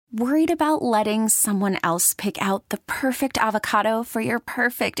Worried about letting someone else pick out the perfect avocado for your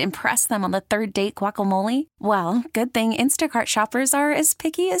perfect impress them on the third date guacamole? Well, good thing Instacart shoppers are as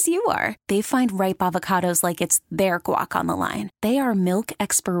picky as you are. They find ripe avocados like it's their guac on the line. They are milk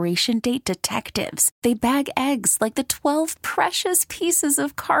expiration date detectives. They bag eggs like the 12 precious pieces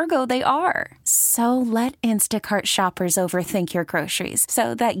of cargo they are. So let Instacart shoppers overthink your groceries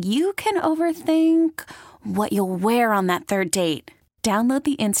so that you can overthink what you'll wear on that third date. Download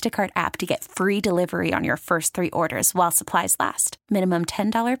the Instacart app to get free delivery on your first 3 orders while supplies last. Minimum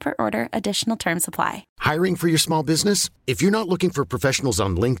 $10 per order. Additional terms apply. Hiring for your small business? If you're not looking for professionals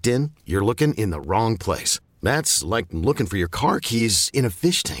on LinkedIn, you're looking in the wrong place. That's like looking for your car keys in a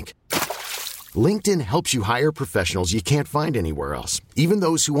fish tank. LinkedIn helps you hire professionals you can't find anywhere else, even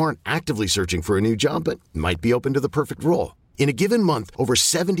those who aren't actively searching for a new job but might be open to the perfect role. In a given month, over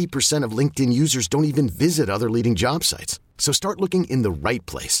 70% of LinkedIn users don't even visit other leading job sites. So start looking in the right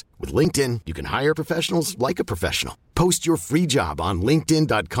place. With LinkedIn, you can hire professionals like a professional. Post your free job on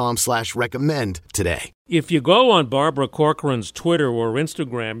linkedin.com/recommend today. If you go on Barbara Corcoran's Twitter or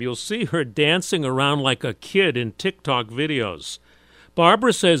Instagram, you'll see her dancing around like a kid in TikTok videos.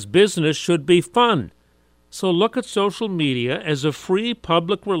 Barbara says business should be fun. So look at social media as a free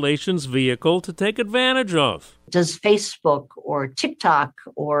public relations vehicle to take advantage of. Does Facebook or TikTok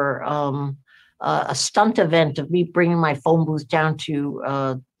or a stunt event of me bringing my phone booth down to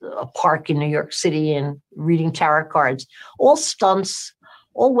a park in New York City and reading tarot cards, all stunts,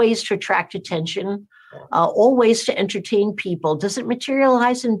 all ways to attract attention, all ways to entertain people. Does it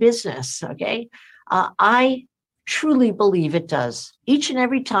materialize in business? Okay. I truly believe it does. Each and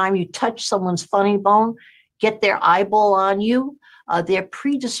every time you touch someone's funny bone, get their eyeball on you, they're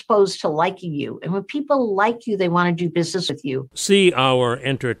predisposed to liking you. And when people like you, they want to do business with you. See our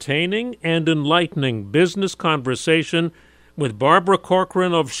entertaining and enlightening business conversation with Barbara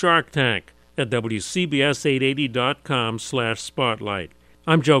Corcoran of Shark Tank at WCBS880.com/spotlight.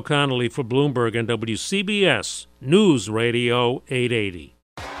 I'm Joe Connolly for Bloomberg and WCBS News Radio 880.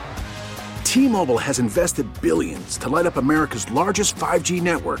 T-Mobile has invested billions to light up America's largest 5G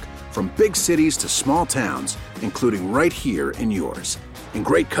network, from big cities to small towns, including right here in yours. And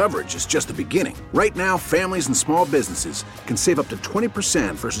great coverage is just the beginning. Right now, families and small businesses can save up to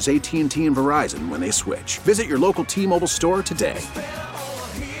 20% versus AT&T and Verizon when they switch. Visit your local T-Mobile store today.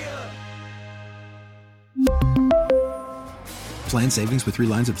 Plan savings with 3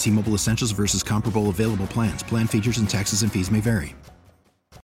 lines of T-Mobile Essentials versus comparable available plans. Plan features and taxes and fees may vary.